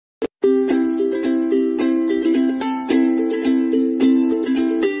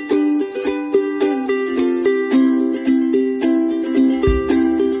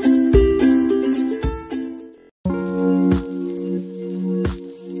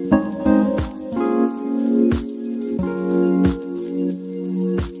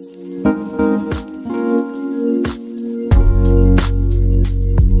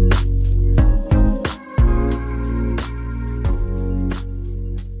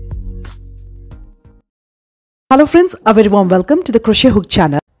Hello friends, a very warm welcome to the Crochet Hook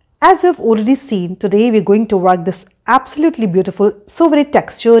channel. As you've already seen, today we're going to work this absolutely beautiful, so very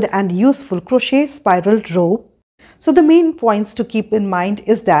textured and useful crochet spiral rope. So the main points to keep in mind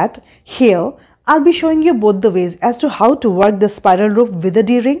is that here I'll be showing you both the ways as to how to work the spiral rope with a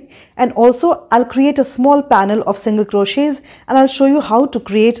D-ring, and also I'll create a small panel of single crochets and I'll show you how to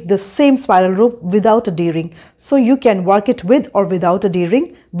create the same spiral rope without a D-ring. So you can work it with or without a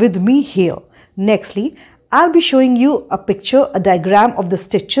D-ring with me here. Nextly, I'll be showing you a picture, a diagram of the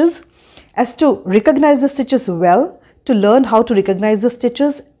stitches as to recognize the stitches well, to learn how to recognize the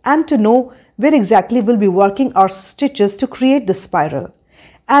stitches and to know where exactly we'll be working our stitches to create the spiral.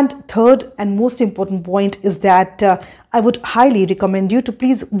 And third and most important point is that I would highly recommend you to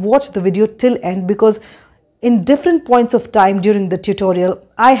please watch the video till end, because in different points of time during the tutorial,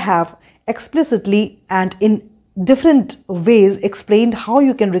 I have explicitly and in different ways explained how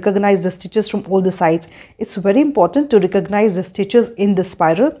you can recognize the stitches from all the sides. It's very important to recognize the stitches in the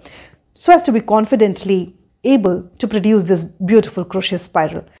spiral so as to be confidently able to produce this beautiful crochet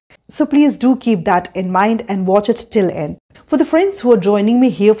spiral. So please do keep that in mind and watch it till end. For the friends who are joining me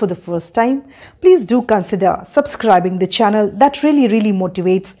here for the first time, please do consider subscribing the channel. That really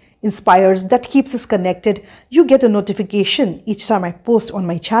motivates, inspires, that keeps us connected. You get a notification each time I post on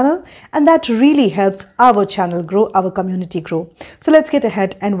my channel, and that really helps our channel grow, our community grow. So let's get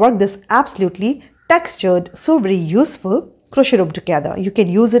ahead and work this absolutely textured, so very useful crochet rope together. You can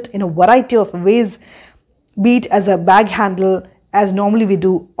use it in a variety of ways, be it as a bag handle as normally we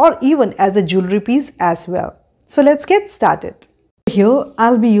do, or even as a jewelry piece as well. So let's get started. Here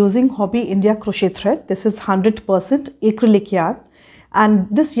I'll be using Hobby India crochet thread. This is 100% acrylic yarn. And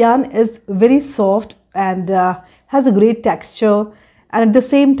this yarn is very soft and has a great texture, and at the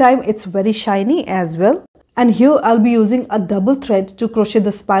same time it's very shiny as well. And here I'll be using a double thread to crochet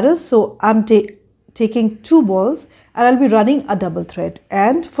the spiral. So I'm taking two balls and I'll be running a double thread,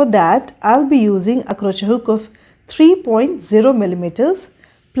 and for that I'll be using a crochet hook of 3.0 millimeters.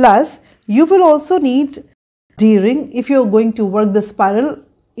 Plus you will also need D-ring if you're going to work the spiral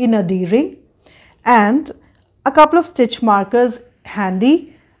in a D-ring, and a couple of stitch markers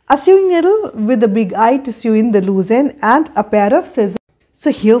handy, a sewing needle with a big eye to sew in the loose end, and a pair of scissors.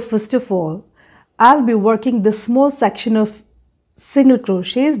 So here first of all I'll be working this small section of single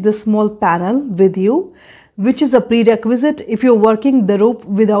crochets, this small panel with you, which is a prerequisite if you're working the rope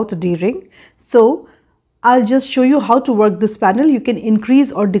without a D-ring. So I'll just show you how to work this panel. You can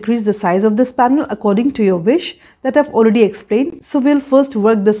increase or decrease the size of this panel according to your wish, that I've already explained. So we'll first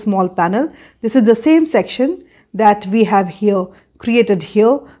work the small panel. This is the same section that we have here created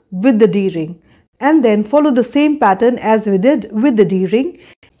here with the D-ring, and then follow the same pattern as we did with the D-ring.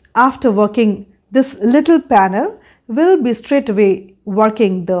 After working this little panel, we'll be straight away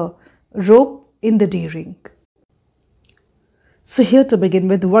working the rope in the D-ring. So here to begin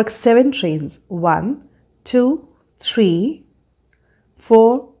with, work 7 chains. 1, 2, 3,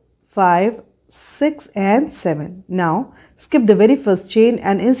 4, 5, 6 and 7. Now skip the very first chain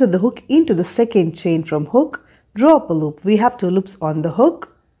and insert the hook into the second chain from hook. Draw up a loop. We have 2 loops on the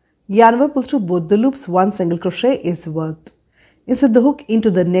hook. Yarn over, pull through both the loops. 1 single crochet is worked. Insert the hook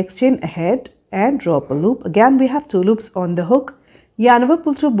into the next chain ahead and draw up a loop. Again we have 2 loops on the hook. Yarn over,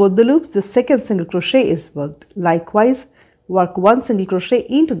 pull through both the loops. The second single crochet is worked. Likewise, work 1 single crochet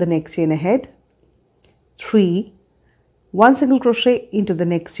into the next chain ahead. 3, 1 single crochet into the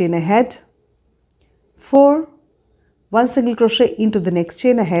next chain ahead. 4, 1 single crochet into the next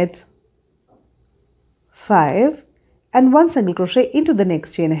chain ahead. 5 and 1 single crochet into the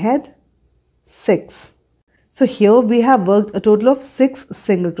next chain ahead. 6. So here we have worked a total of 6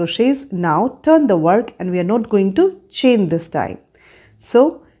 single crochets. Now turn the work, and we are not going to chain this time.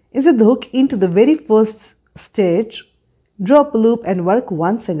 So insert the hook into the very first stitch, draw up a loop and work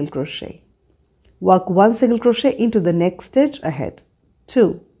 1 single crochet. Work 1 single crochet into the next stitch ahead.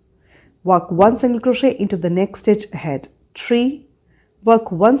 2. Work 1 single crochet into the next stitch ahead. 3.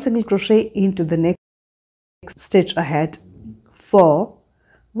 Work 1 single crochet into the next stitch ahead. 4.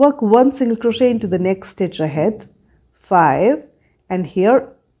 Work 1 single crochet into the next stitch ahead. 5. And here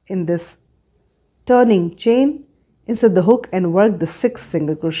in this turning chain, insert the hook and work the 6th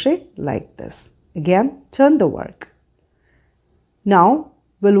single crochet like this. Again, turn the work. Now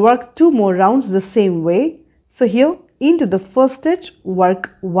we'll work 2 more rounds the same way. So here into the first stitch,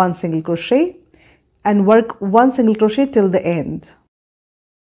 work 1 single crochet and work 1 single crochet till the end.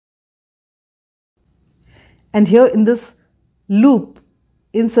 And here in this loop,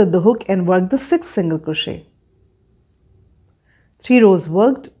 insert the hook and work the 6th single crochet. 3 rows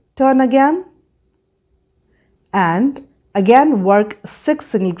worked, turn again, and again work 6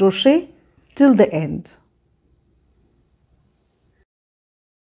 single crochet till the end.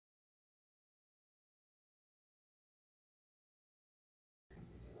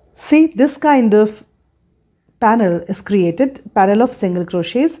 See, this kind of panel is created, panel of single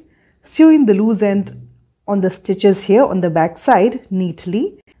crochets, sewing the loose end on the stitches here on the back side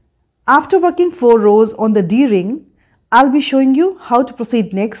neatly. After working 4 rows on the D-ring, I'll be showing you how to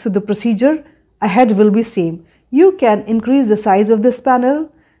proceed next. So the procedure ahead will be same. You can increase the size of this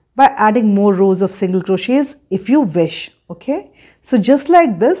panel by adding more rows of single crochets if you wish. Okay, so just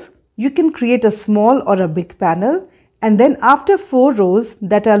like this, you can create a small or a big panel, and then after 4 rows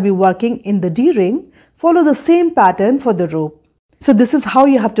that I'll be working in the D-ring, follow the same pattern for the rope. So this is how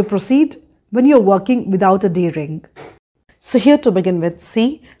you have to proceed when you're working without a D-ring. So here to begin with,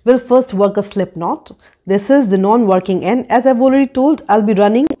 see, we'll first work a slip knot. This is the non-working end. As I've already told, I'll be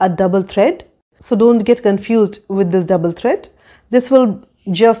running a double thread. So don't get confused with this double thread. This will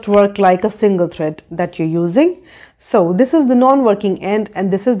just work like a single thread that you're using. So this is the non-working end,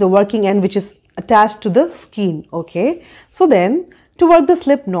 and this is the working end which is attached to the skein. Okay, so then to work the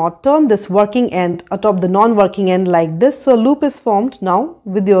slip knot, turn this working end atop the non-working end like this. So a loop is formed. Now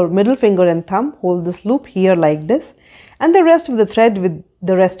with your middle finger and thumb, hold this loop here like this, and the rest of the thread with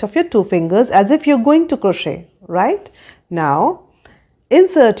the rest of your 2 fingers as if you're going to crochet. Right now,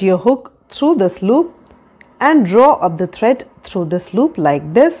 insert your hook through this loop and draw up the thread through this loop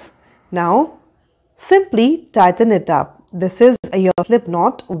like this. Now simply tighten it up. This is your slip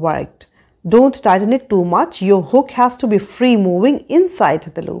knot worked. Don't tighten it too much. Your hook has to be free moving inside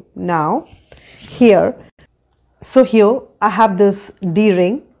the loop. Now here, so here I have this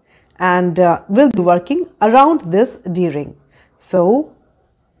D-ring, and we'll be working around this D-ring. So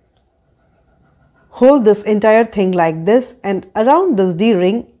hold this entire thing like this, and around this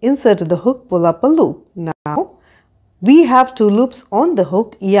D-ring insert the hook, pull up a loop. Now we have 2 loops on the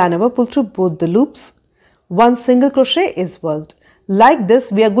hook. Yarn over, pull through both the loops. 1 single crochet is worked. Like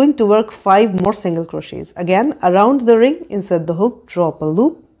this, we are going to work 5 more single crochets. Again, around the ring, insert the hook, drop a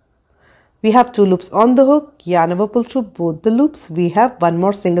loop. We have 2 loops on the hook, yarn over, pull through both the loops. We have 1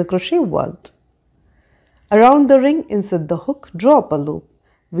 more single crochet worked. Around the ring, insert the hook, drop a loop.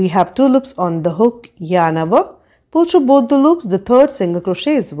 We have 2 loops on the hook, yarn over, pull through both the loops. The 3rd single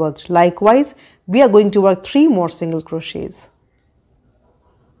crochet is worked. Likewise, we are going to work 3 more single crochets.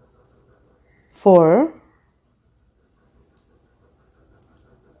 4,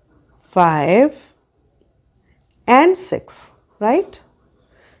 5 and 6, right?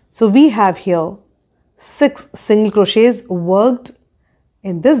 So we have here 6 single crochets worked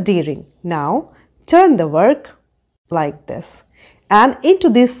in this D-ring. Now turn the work like this, and into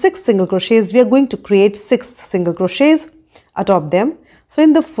these 6 single crochets we are going to create 6 single crochets atop them. So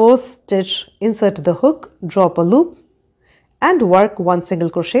in the first stitch, insert the hook, drop a loop and work 1 single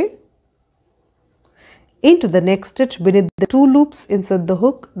crochet. Into the next stitch, beneath the 2 loops, insert the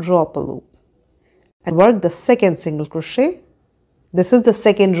hook, drop a loop and work the 2nd single crochet. This is the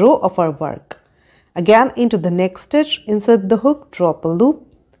 2nd row of our work. Again, into the next stitch, insert the hook, drop a loop,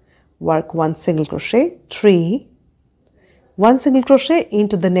 work 1 single crochet, 3, 1 single crochet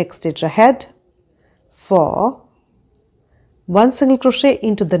into the next stitch ahead, 4, 1 single crochet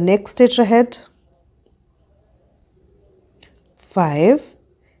into the next stitch ahead, 5,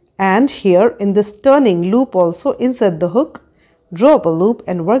 and here in this turning loop also insert the hook, drop a loop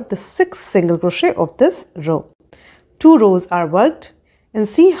and work the 6th single crochet of this row. 2 rows are worked, and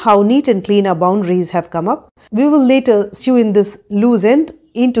see how neat and clean our boundaries have come up. We will later sew in this loose end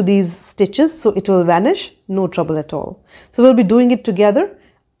into these stitches, so it will vanish, no trouble at all. So we'll be doing it together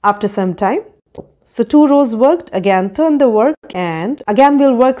after some time. So 2 rows worked. Again turn the work, and again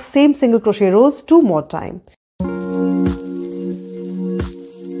we'll work same single crochet rows 2 more times.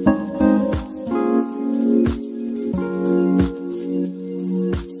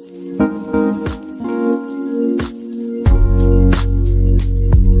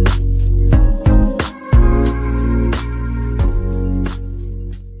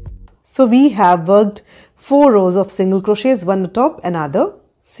 So we have worked 4 rows of single crochets, one on top another.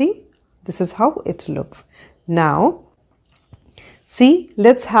 See, this is how it looks. Now, see,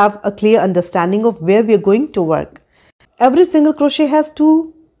 let's have a clear understanding of where we are going to work. Every single crochet has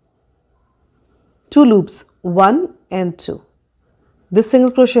two loops, 1 and 2. This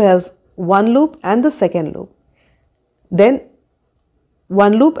single crochet has 1 loop and the 2nd loop. Then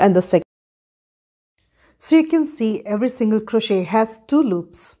 1 loop and the 2nd. So you can see every single crochet has 2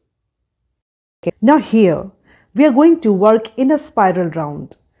 loops. Okay. Now here we are going to work in a spiral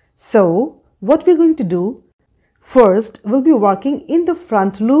round. So what we're going to do, first we'll be working in the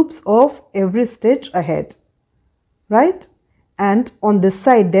front loops of every stitch ahead, right? And on this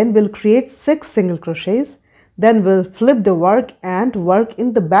side then we'll create 6 single crochets. Then we'll flip the work and work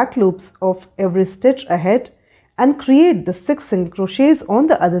in the back loops of every stitch ahead, and create the 6 single crochets on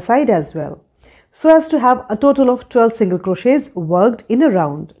the other side as well, so as to have a total of 12 single crochets worked in a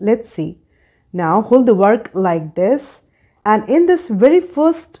round. Let's see. Now hold the work like this, and in this very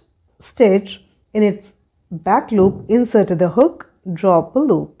first stitch, in its back loop, insert the hook, drop a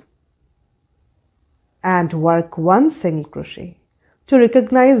loop and work 1 single crochet. To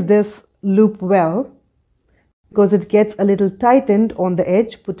recognize this loop well, because it gets a little tightened on the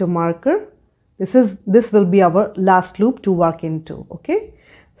edge, put a marker. This will be our last loop to work into. Okay,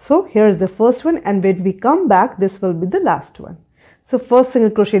 so here is the first one, and when we come back, this will be the last one. So first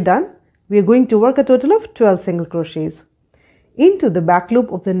single crochet done. We are going to work a total of 12 single crochets. Into the back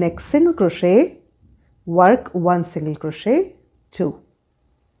loop of the next single crochet, work 1 single crochet, 2.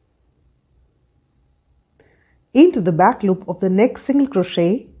 Into the back loop of the next single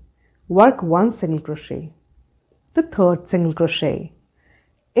crochet, work 1 single crochet, the third single crochet.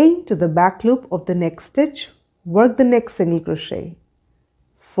 Into the back loop of the next stitch, work the next single crochet,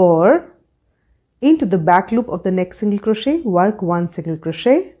 4. Into the back loop of the next single crochet, work 1 single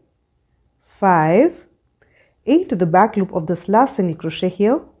crochet, 5. Into the back loop of this last single crochet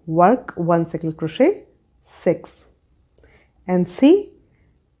here, work 1 single crochet, 6. And see,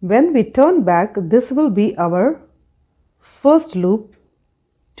 when we turn back, this will be our first loop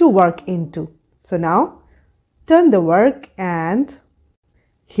to work into. So now turn the work, and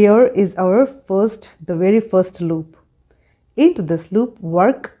here is our the very first loop. Into this loop,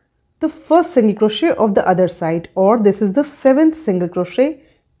 work the first single crochet of the other side, or this is the 7th single crochet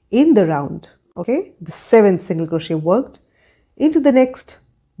in the round. Okay, the 7th single crochet worked. Into the next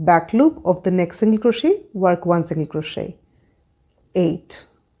back loop of the next single crochet, work 1 single crochet, 8.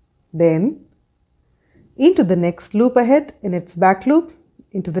 Then into the next loop ahead, in its back loop,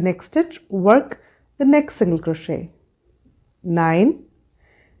 into the next stitch, work the next single crochet, 9.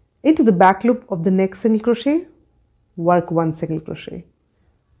 Into the back loop of the next single crochet, work 1 single crochet,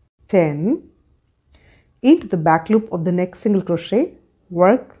 10. Into the back loop of the next single crochet,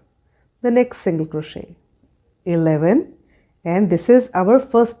 work the next single crochet, 11. And this is our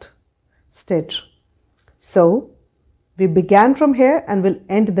first stitch. So we began from here and will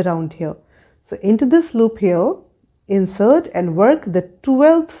end the round here. So into this loop here, insert and work the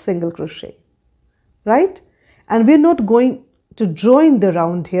 12th single crochet, right? And we're not going to join the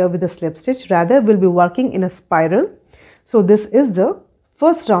round here with a slip stitch, rather we'll be working in a spiral. So this is the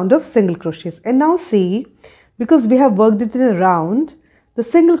first round of single crochets. And now see, because we have worked it in a round, the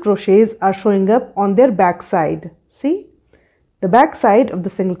single crochets are showing up on their back side. See, the back side of the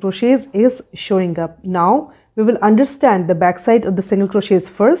single crochets is showing up. Now we will understand the back side of the single crochets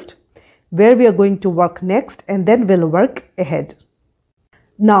first, where we are going to work next, and then we'll work ahead.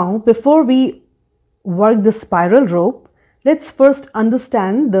 Now before we work the spiral rope, let's first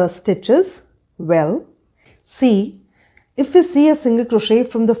understand the stitches well. See, if we see a single crochet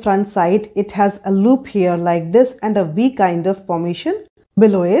from the front side, it has a loop here like this and a V kind of formation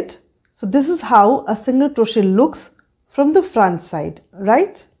below it. So this is how a single crochet looks from the front side,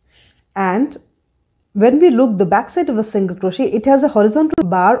 right? And when we look the back side of a single crochet, it has a horizontal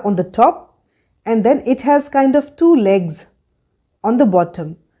bar on the top, and then it has kind of 2 legs on the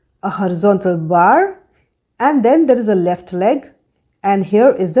bottom, a horizontal bar, and then there is a left leg, and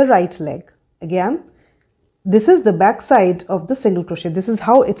here is the right leg. Again, this is the back side of the single crochet. This is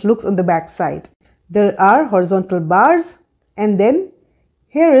how it looks on the back side. There are horizontal bars, and then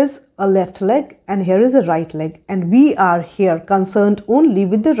here is a left leg and here is a right leg, and we are here concerned only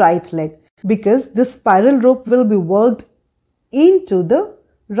with the right leg, because this spiral rope will be worked into the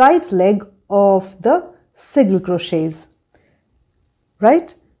right leg of the single crochets,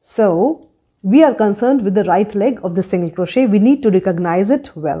 right? So we are concerned with the right leg of the single crochet. We need to recognize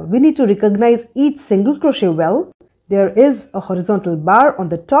it well. We need to recognize each single crochet well. There is a horizontal bar on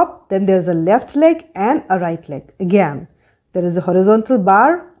the top, then there is a left leg and a right leg. Again, there is a horizontal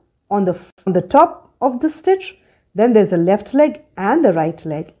bar on the top of the stitch, then there is a left leg and the right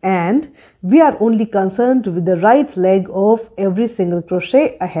leg, and we are only concerned with the right leg of every single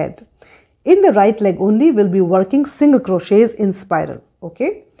crochet ahead. In the right leg only we'll be working single crochets in spiral.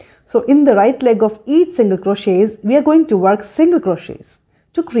 Okay, so in the right leg of each single crochets we are going to work single crochets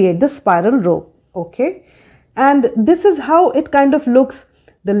to create the spiral rope. Okay, and this is how it kind of looks.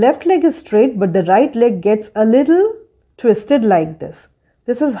 The left leg is straight, but the right leg gets a little twisted like this.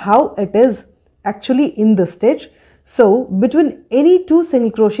 This is how it is actually in the stitch. So between any 2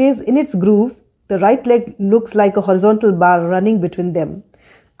 single crochets in its groove, the right leg looks like a horizontal bar running between them.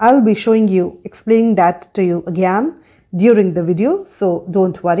 I'll be explaining that to you again during the video, so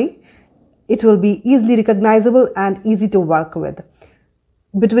don't worry. It will be easily recognizable and easy to work with.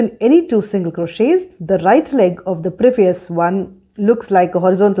 between any two single crochets, the right leg of the previous one looks like a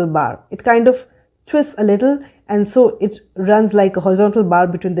horizontal bar. It kind of twists a little, and so it runs like a horizontal bar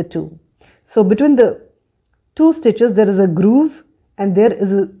between the two. So between the two stitches there is a groove, and there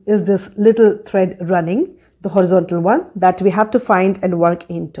is this little thread running, the horizontal one, that we have to find and work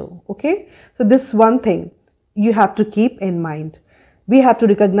into. Okay, so this one thing you have to keep in mind. We have to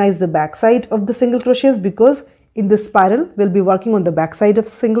recognize the back side of the single crochets, because in this spiral we'll be working on the back side of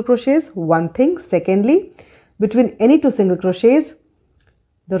single crochets, one thing. Secondly, between any two single crochets,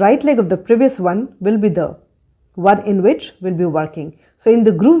 the right leg of the previous one will be the one in which we'll be working. So in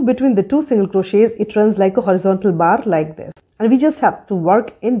the groove between the two single crochets, it runs like a horizontal bar like this, and we just have to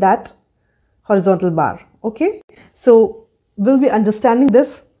work in that horizontal bar. Okay, so we'll be understanding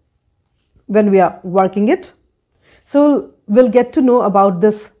this when we are working it. So we'll get to know about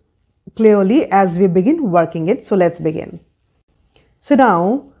this clearly as we begin working it. So let's begin. So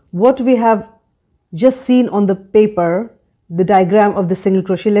now what we have just seen on the paper, the diagram of the single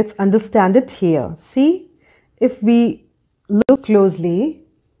crochet, let's understand it here. See, if we look closely,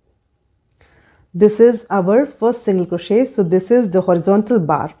 this is our first single crochet. So this is the horizontal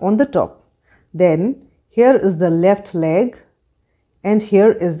bar on the top. Then here is the left leg, and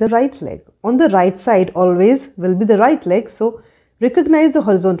here is the right leg. On the right side always will be the right leg. So recognize the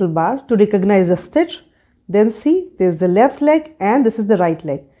horizontal bar to recognize the stitch. Then see, there's the left leg and this is the right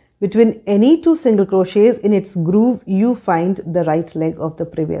leg. Between any two single crochets in its groove, you find the right leg of the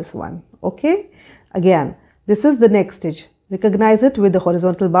previous one. Okay, again, this is the next stitch. Recognize it with the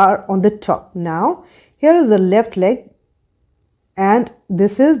horizontal bar on the top. Now here is the left leg, and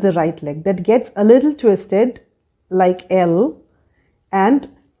this is the right leg that gets a little twisted like L, and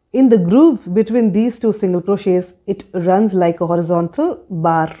in the groove between these two single crochets, it runs like a horizontal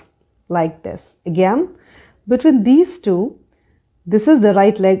bar like this. Again, between these two, this is the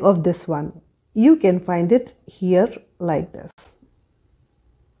right leg of this one. You can find it here like this.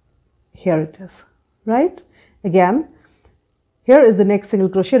 Here it is, right? Again, here is the next single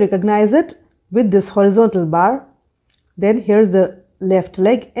crochet. Recognize it with this horizontal bar. Then here's the left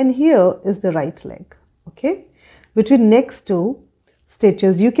leg, and here is the right leg. Okay, between next two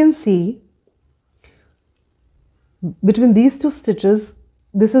stitches, you can see between these two stitches,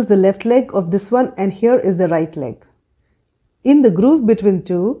 this is the left leg of this one, and here is the right leg. In the groove between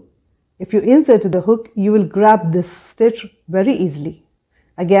two, if you insert the hook, you will grab this stitch very easily.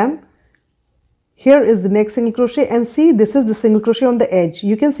 Again, here is the next single crochet, and see, this is the single crochet on the edge.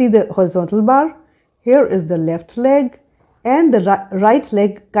 You can see the horizontal bar. Here is the left leg, and the right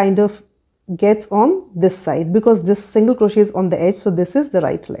leg kind of gets on this side because this single crochet is on the edge. So this is the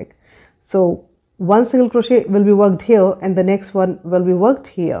right leg. So one single crochet will be worked here and the next one will be worked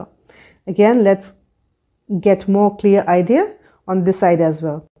here. Again, let's get more clear idea on this side as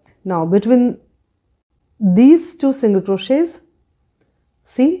well. Now between these two single crochets,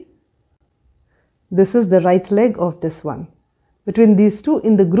 see, this is the right leg of this one. Between these two,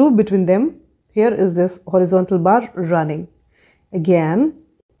 in the groove between them, here is this horizontal bar running. Again,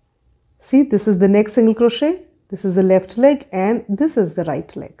 see, this is the next single crochet, this is the left leg, and this is the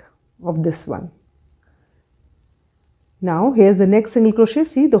right leg of this one. Now here's the next single crochet.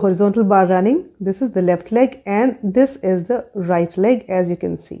 See, the horizontal bar running, this is the left leg, and this is the right leg, as you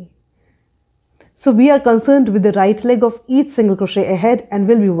can see. So we are concerned with the right leg of each single crochet ahead and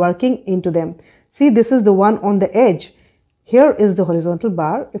will be working into them. See, this is the one on the edge. Here is the horizontal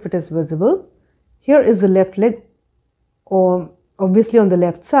bar, if it is visible. Here is the left leg, obviously on the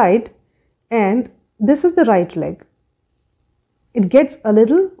left side, and this is the right leg. It gets a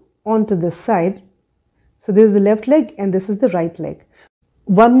little onto this side. So this is the left leg and this is the right leg.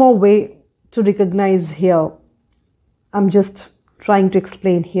 One more way to recognize here, I'm just trying to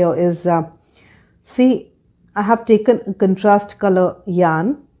explain here, is see, I have taken a contrast color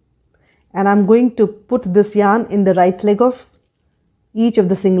yarn and I'm going to put this yarn in the right leg of each of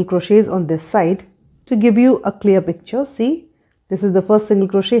the single crochets on this side to give you a clear picture. See, this is the first single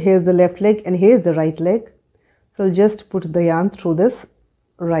crochet, here's the left leg and here's the right leg. So I'll just put the yarn through this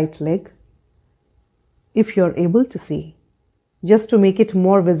right leg, if you're able to see, just to make it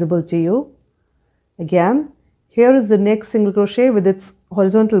more visible to you. Again, here is the next single crochet with its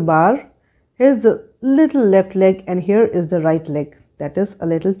horizontal bar. Here's the little left leg and here is the right leg. That is a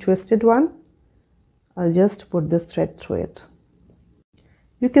little twisted one. I'll just put this thread through it.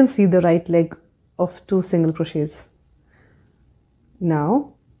 You can see the right leg of two single crochets.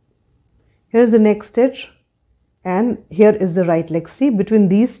 Now, here's the next stitch and here is the right leg. See, between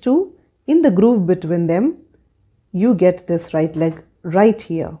these two, in the groove between them, you get this right leg right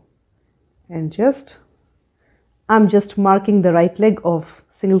here. And just I'm just marking the right leg of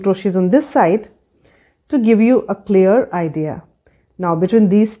single crochets on this side to give you a clear idea. Now between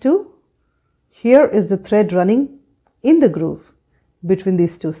these two, here is the thread running in the groove between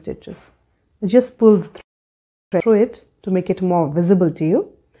these two stitches. Just pull the thread through it to make it more visible to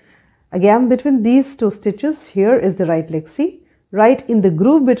you. Again, between these two stitches, here is the right leg. See, right in the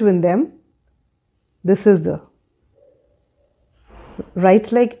groove between them, this is the right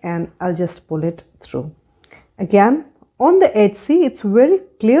leg, and I'll just pull it through. Again, on the edge, see, it's very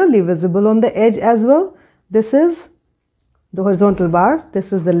clearly visible on the edge as well. This is the horizontal bar,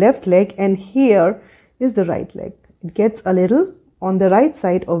 this is the left leg, and here is the right leg. It gets a little on the right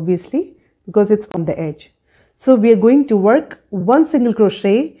side, obviously, because it's on the edge. So we are going to work one single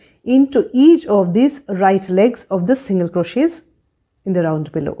crochet into each of these right legs of the single crochets in the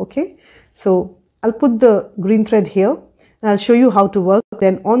round below. Okay, so I'll put the green thread here and I'll show you how to work.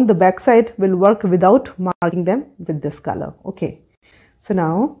 Then on the back side we'll work without marking them with this color. Okay, so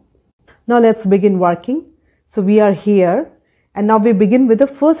now let's begin working. So we are here, and now we begin with the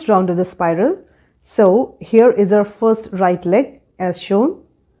first round of the spiral. So here is our first right leg as shown.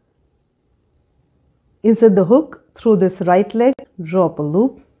 Insert the hook through this right leg, drop a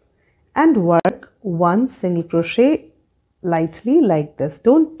loop and work one single crochet lightly like this.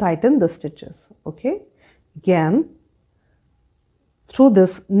 Don't tighten the stitches. Okay, again through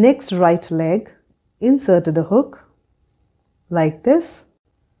this next right leg, insert the hook like this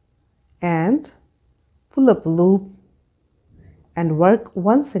and pull up a loop and work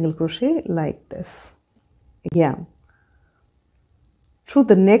one single crochet like this. Again through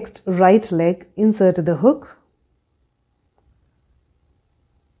the next right leg, insert the hook,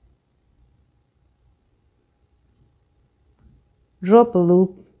 drop a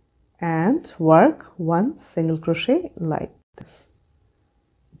loop and work one single crochet like this.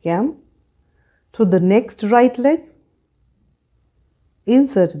 Again to the next right leg,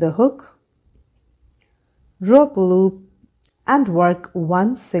 insert the hook, drop a loop and work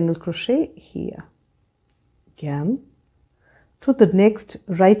one single crochet here. Again to the next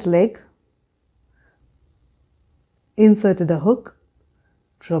right leg, insert the hook,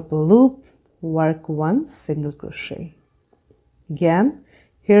 drop a loop, work one single crochet. Again,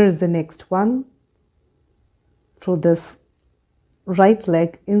 here is the next one. Through this right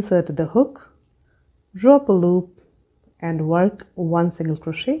leg, insert the hook, drop a loop and work one single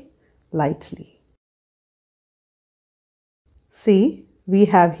crochet lightly. See, we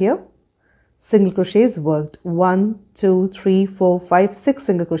have here single crochets worked. 1, 2, 3, 4, 5, 6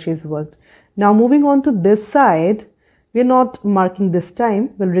 single crochets worked. Now moving on to this side, we are not marking this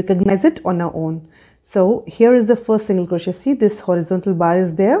time, we'll recognize it on our own. So here is the first single crochet. See, this horizontal bar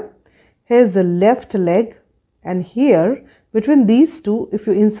is there. Here's the left leg, and here between these two, if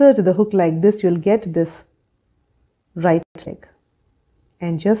you insert the hook like this, you'll get this right leg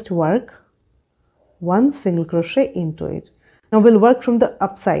and just work one single crochet into it. Now we'll work from the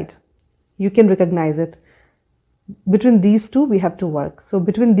upside. You can recognize it. Between these two we have to work. So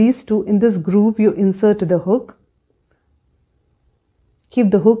between these two, in this groove, you insert the hook.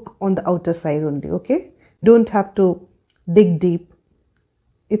 Keep the hook on the outer side only. Okay, don't have to dig deep,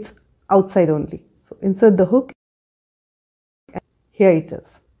 it's outside only. So insert the hook, and here it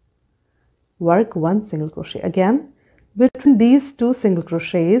is. Work one single crochet. Again between these two single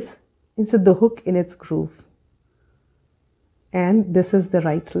crochets, insert the hook in its groove, and this is the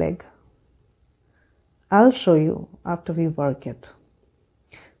right leg. I'll show you after we work it.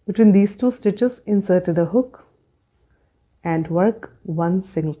 Between these two stitches, insert the hook and work one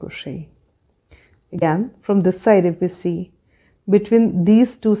single crochet. Again from this side, if we see between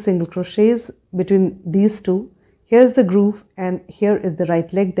these two single crochets, between these two, here's the groove and here is the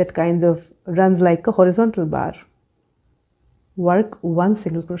right leg that kind of runs like a horizontal bar. Work one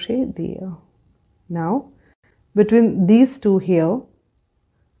single crochet there. Now between these two here,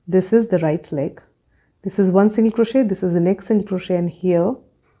 this is the right leg. This is one single crochet, this is the next single crochet, and here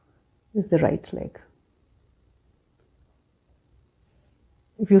is the right leg.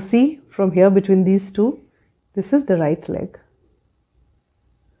 If you see from here between these two, this is the right leg.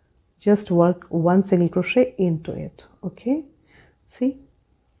 Just work one single crochet into it. Okay, see.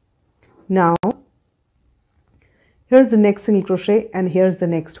 Now here's the next single crochet and here's the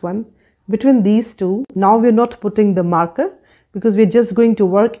next one. Between these two, now we're not putting the marker because we're just going to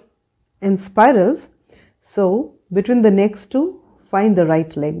work in spirals. So between the next two, find the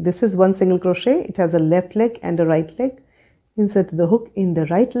right leg. This is one single crochet, it has a left leg and a right leg. Insert the hook in the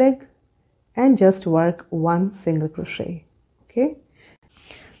right leg and just work one single crochet. Okay,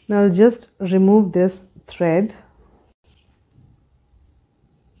 now I'll just remove this thread,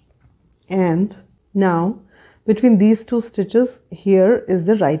 and now between these two stitches, here is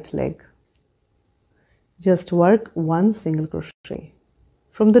the right leg. Just work one single crochet.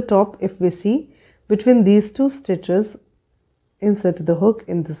 From the top, if we see, between these two stitches, insert the hook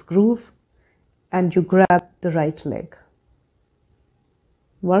in this groove and you grab the right leg.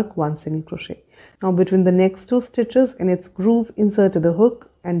 Work one single crochet. Now between the next two stitches in its groove, insert the hook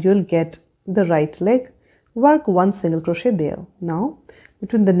and you'll get the right leg. Work one single crochet there. Now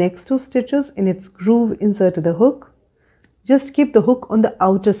between the next two stitches in its groove, insert the hook. Just keep the hook on the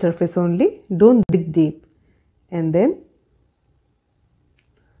outer surface only, don't dig deep. And then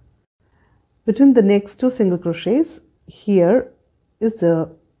between the next two single crochets, here is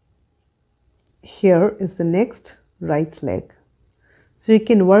the next right leg. So you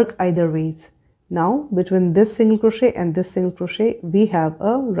can work either ways. Now between this single crochet and this single crochet, we have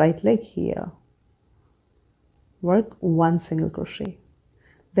a right leg here. Work one single crochet.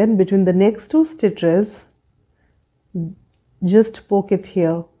 Then between the next two stitches, just poke it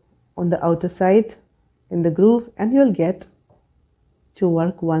here on the outer side in the groove and you'll get to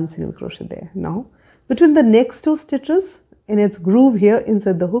work one single crochet there. Now between the next two stitches in its groove here,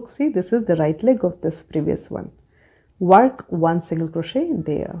 insert the hook. See, this is the right leg of this previous one. Work one single crochet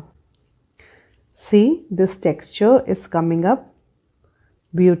there. See, this texture is coming up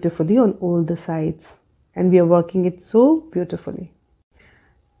beautifully on all the sides and we are working it so beautifully.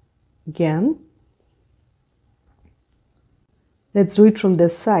 Again, let's do it from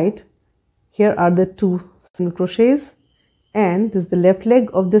this side. Here are the two single crochets and this is the left leg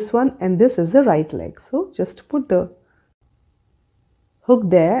of this one and this is the right leg. So just put the hook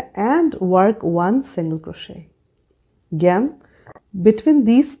there and work one single crochet. Again, between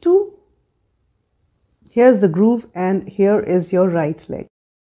these two, here's the groove and here is your right leg.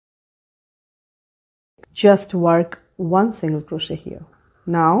 Just work one single crochet here.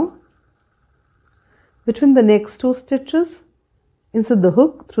 Now between the next two stitches, insert the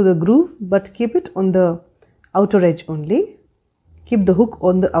hook through the groove but keep it on the outer edge only. Keep the hook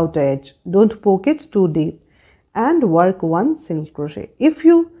on the outer edge, don't poke it too deep, and work one single crochet. If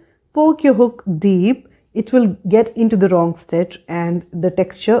you poke your hook deep, it will get into the wrong stitch and the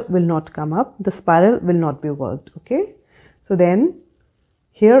texture will not come up, the spiral will not be worked. Okay, so then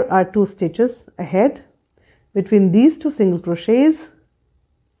here are two stitches ahead. Between these two single crochets,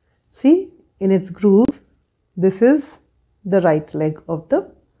 see, in its groove, this is the right leg of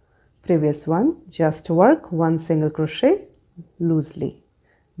the previous one. Just work one single crochet loosely.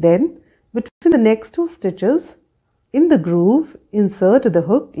 Then between the next two stitches in the groove, insert the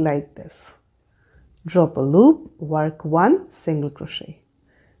hook like this. Drop a loop, work one single crochet.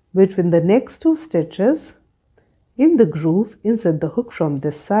 Between the next two stitches in the groove, insert the hook from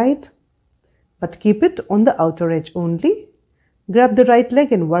this side but keep it on the outer edge only. Grab the right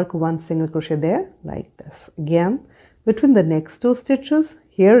leg and work one single crochet there like this. Again, between the next two stitches,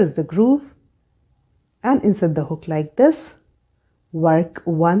 here is the groove and insert the hook like this. Work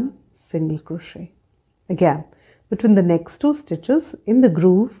one single crochet. Again, between the next two stitches in the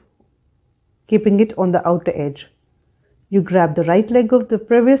groove, keeping it on the outer edge, you grab the right leg of the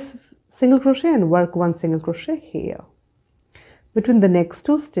previous single crochet and work one single crochet here. Between the next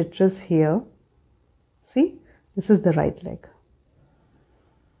two stitches here, see, this is the right leg.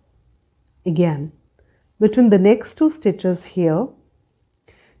 Again, between the next two stitches here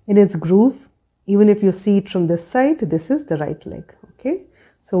in its groove, even if you see it from this side, this is the right leg. Okay,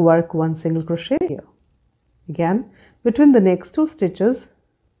 so work one single crochet here. Again, between the next two stitches,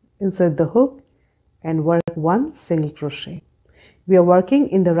 insert the hook and work one single crochet. We are working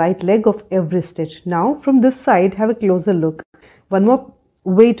in the right leg of every stitch. Now from this side, have a closer look. One more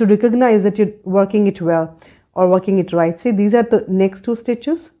way to recognize that you're working it well or working it right. See, these are the next two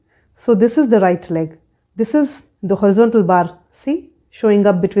stitches. So this is the right leg. This is the horizontal bar, see, showing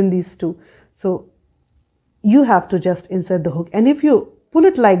up between these two. So you have to just insert the hook. And if you pull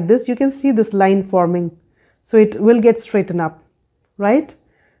it like this, you can see this line forming. So it will get straightened up, right?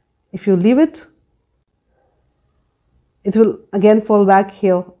 If you leave it, it will again fall back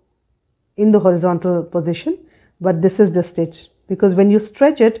here in the horizontal position. But this is the stitch, because when you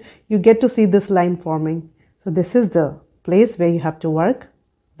stretch it, you get to see this line forming. So this is the place where you have to work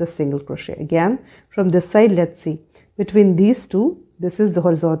the single crochet. Again, from this side, let's see. Between these two, this is the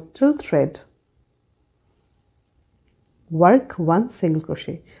horizontal thread. Work one single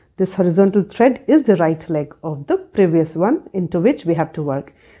crochet. This horizontal thread is the right leg of the previous one into which we have to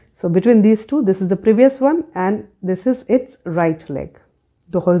work. So between these two, this is the previous one and this is its right leg.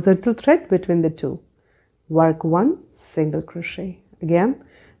 The horizontal thread between the two. Work one single crochet. Again,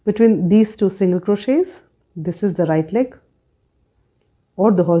 between these two single crochets, this is the right leg.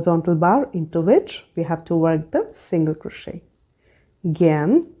 or the horizontal bar into which we have to work the single crochet.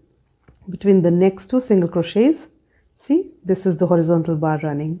 Again, between the next 2 single crochets, see, this is the horizontal bar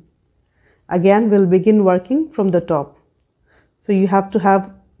running. Again, we'll begin working from the top. So you have to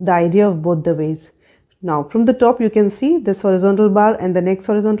have the idea of both the ways. Now from the top you can see this horizontal bar and the next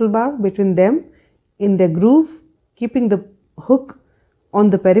horizontal bar, between them in the groove, keeping the hook on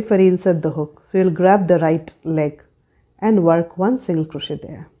the periphery, insert the hook. So you'll grab the right leg and work 1 single crochet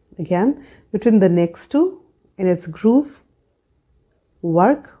there. Again, between the next 2 in its groove,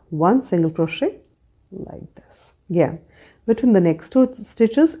 work 1 single crochet like this. Again, between the next 2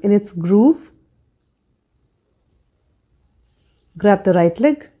 stitches in its groove, grab the right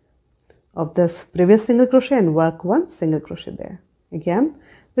leg of this previous single crochet and work 1 single crochet there. Again,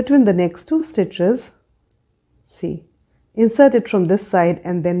 between the next 2 stitches, see, insert it from this side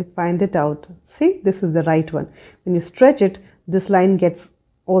and then find it out. See, this is the right one. When you stretch it, this line gets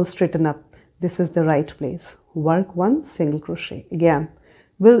all straightened up. This is the right place. Work 1 single crochet. Again,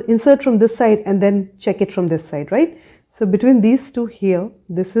 we'll insert from this side and then check it from this side, right? So between these 2 here,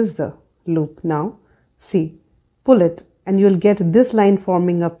 this is the loop. Now see, pull it and you'll get this line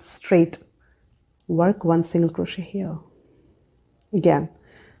forming up straight. Work 1 single crochet here. Again,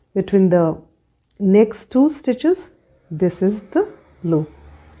 between the next 2 stitches, this is the loop.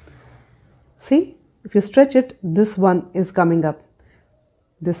 See, if you stretch it, this one is coming up.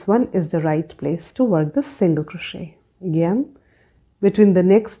 This one is the right place to work the single crochet. Again, between the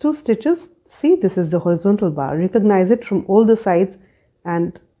next 2 stitches, see, this is the horizontal bar. Recognize it from all the sides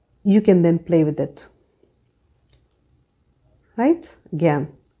and you can then play with it. Right?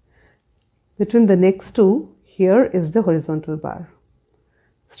 Again, between the next 2, here is the horizontal bar.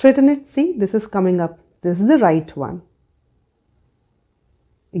 Straighten it. See, this is coming up. This is the right one.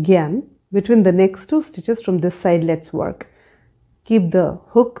 Again, between the next 2 stitches from this side, let's work. Keep the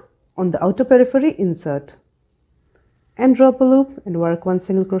hook on the outer periphery, insert and drop a loop and work 1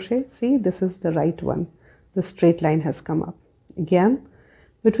 single crochet. See, this is the right one. The straight line has come up. Again,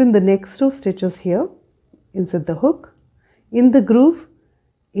 between the next 2 stitches here, insert the hook in the groove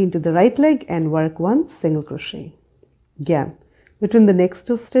into the right leg and work 1 single crochet. Again, between the next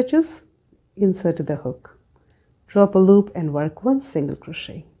 2 stitches, insert the hook, drop a loop and work 1 single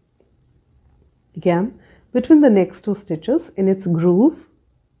crochet. Again, between the next 2 stitches in its groove,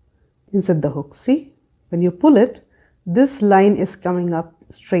 insert the hook. See, when you pull it, this line is coming up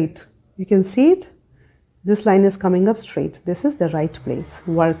straight. You can see it. This line is coming up straight. This is the right place.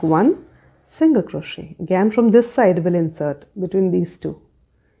 Work 1 single crochet. Again, from this side we'll insert between these 2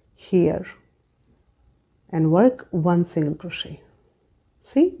 here and work 1 single crochet.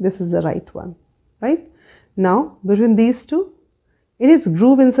 See, this is the right one, right? Now between these 2, in its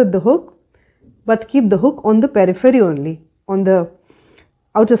groove, insert the hook, but keep the hook on the periphery only, on the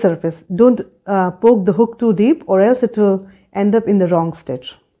outer surface. Don't poke the hook too deep or else it will end up in the wrong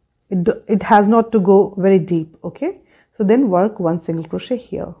stitch. It has not to go very deep, okay? So then work 1 single crochet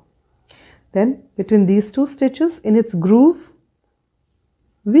here. Then between these 2 stitches in its groove,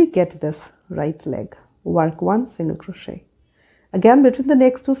 we get this right leg. Work 1 single crochet. Again, between the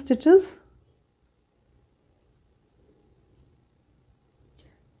next 2 stitches,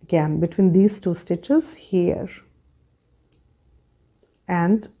 again between these 2 stitches here.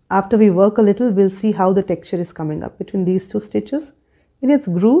 And after we work a little, we'll see how the texture is coming up. Between these 2 stitches in its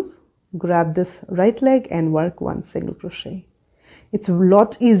groove, grab this right leg and work 1 single crochet. It's a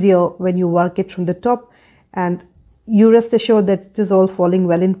lot easier when you work it from the top, and you rest assured that it is all falling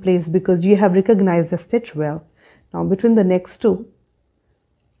well in place because you have recognized the stitch well. Now between the next 2,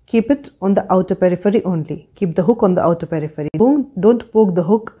 keep it on the outer periphery only. Keep the hook on the outer periphery. Don't poke the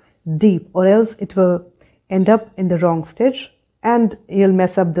hook deep or else it will end up in the wrong stitch and you'll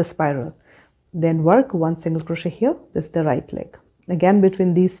mess up the spiral. Then work 1 single crochet here. This is the right leg. Again,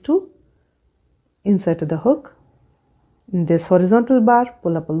 between these 2, insert the hook in this horizontal bar,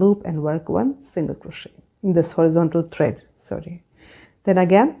 pull up a loop and work 1 single crochet in this horizontal thread, sorry. Then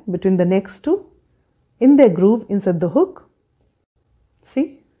again, between the next 2, in their groove, insert the hook.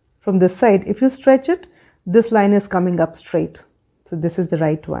 See, from this side, if you stretch it, this line is coming up straight. So this is the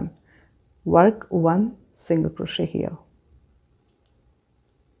right one. Work 1 single crochet here.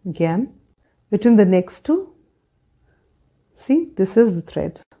 Again, between the next 2, see, this is the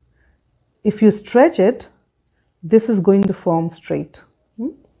thread. If you stretch it, this is going to form straight.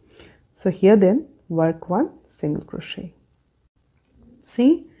 So here then, work 1 single crochet.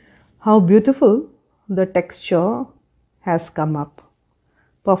 See how beautiful the texture has come up.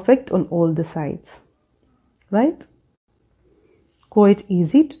 Perfect on all the sides, right? Quite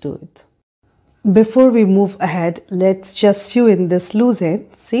easy to do it. Before we move ahead, let's just sew in this loose end.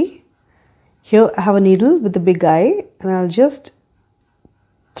 See, here I have a needle with the big eye, and I'll just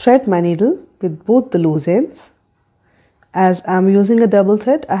thread my needle with both the loose ends. As I'm using a double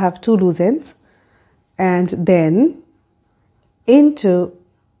thread, I have 2 loose ends, and then into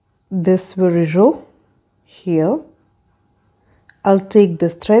this very row here, I'll take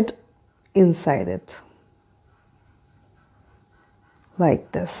this thread inside it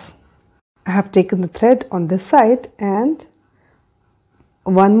like this. I have taken the thread on this side, and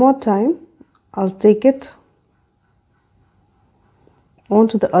one more time I'll take it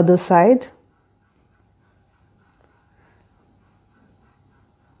onto the other side,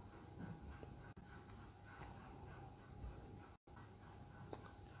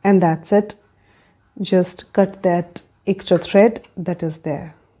 and that's it. Just cut that extra thread that is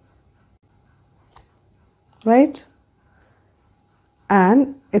there, right?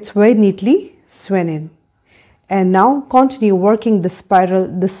 And it's very neatly sewn in. And now continue working the spiral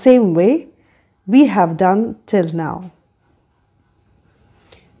the same way we have done till now.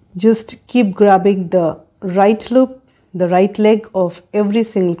 Just keep grabbing the right loop, the right leg of every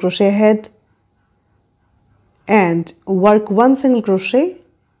single crochet head, and work 1 single crochet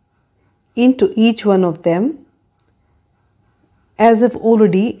into each one of them, as I've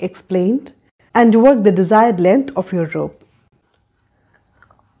already explained, and work the desired length of your rope.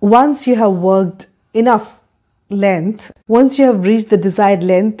 Once you have worked enough length, once you have reached the desired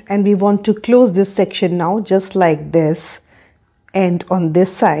length, and we want to close this section now, just like this, and on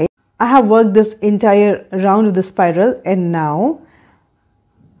this side, I have worked this entire round of the spiral, and now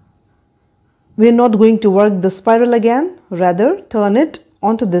we're not going to work the spiral again, rather turn it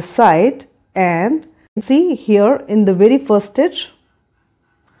onto this side, and see here in the very first stitch,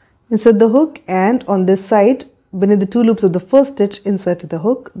 insert the hook, and on this side beneath the 2 loops of the first stitch, insert the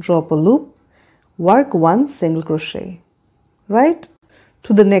hook, drop a loop, work 1 single crochet, right?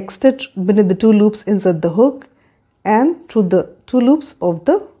 To the next stitch beneath the 2 loops, insert the hook, and through the 2 loops of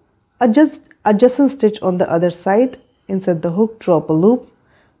the adjacent stitch on the other side, insert the hook, drop a loop,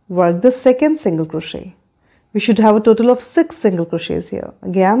 work the 2nd single crochet. We should have a total of 6 single crochets here.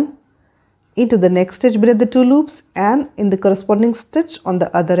 Again, into the next stitch beneath the 2 loops, and in the corresponding stitch on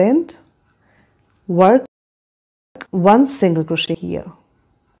the other end, work 1 single crochet here,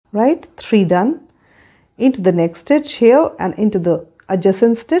 right? 3 done. Into the next stitch here, and into the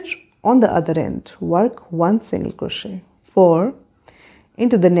adjacent stitch on the other end, work 1 single crochet. 4.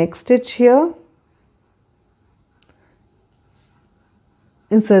 Into the next stitch here,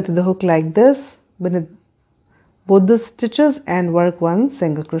 insert the hook like this beneath both the stitches, and work 1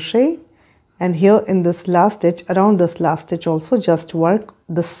 single crochet. And here in this last stitch, around this last stitch also, just work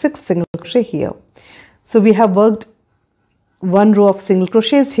the 6 single crochet here. So we have worked 1 row of single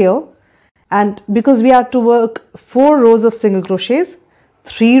crochets here, and because we have to work 4 rows of single crochets,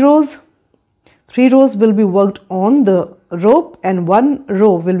 3 rows will be worked on the rope, and 1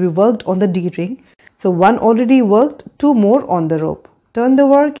 row will be worked on the D-ring. So 1 already worked, 2 more on the rope. Turn the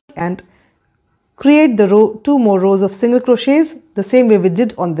work and create the 2 more rows of single crochets the same way we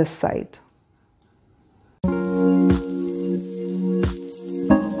did on this side.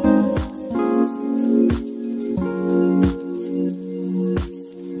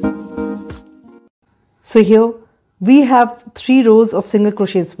 So here we have 3 rows of single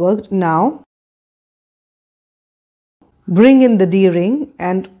crochets worked. Now bring in the D-ring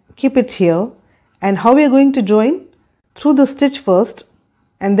and keep it here. And how we are going to join? Through the stitch first,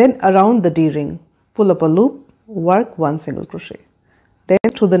 and then around the D-ring. Pull up a loop, work 1 single crochet. Then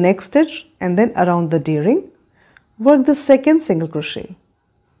through the next stitch, and then around the D-ring, work the 2nd single crochet.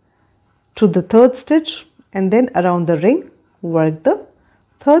 Through the 3rd stitch, and then around the ring, work the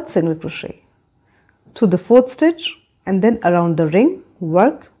 3rd single crochet. To the 4th stitch, and then around the ring,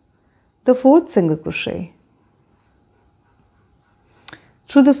 work the 4th single crochet.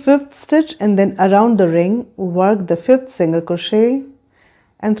 Through the 5th stitch, and then around the ring, work the 5th single crochet,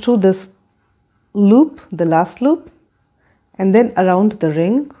 and through this loop, the last loop, and then around the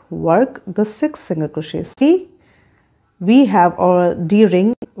ring, work the 6th single crochet. See, we have our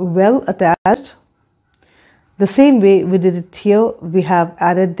D-ring well attached. The same way we did it here, we have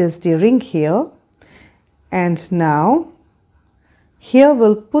added this D-ring here. And now here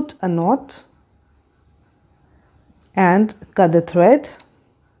we'll put a knot and cut the thread.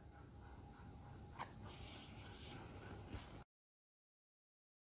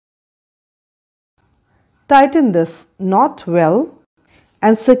 Tighten this knot well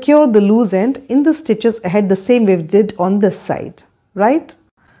and secure the loose end in the stitches ahead the same way we did on this side, right?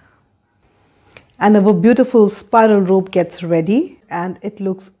 And our beautiful spiral rope gets ready and it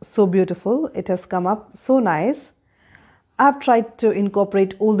looks so beautiful. It has come up so nice. I've tried to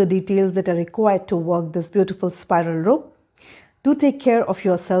incorporate all the details that are required to work this beautiful spiral rope. Do take care of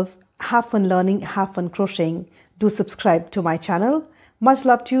yourself. Have fun learning, have fun crocheting. Do subscribe to my channel. Much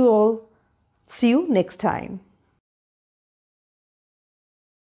love to you all. See you next time.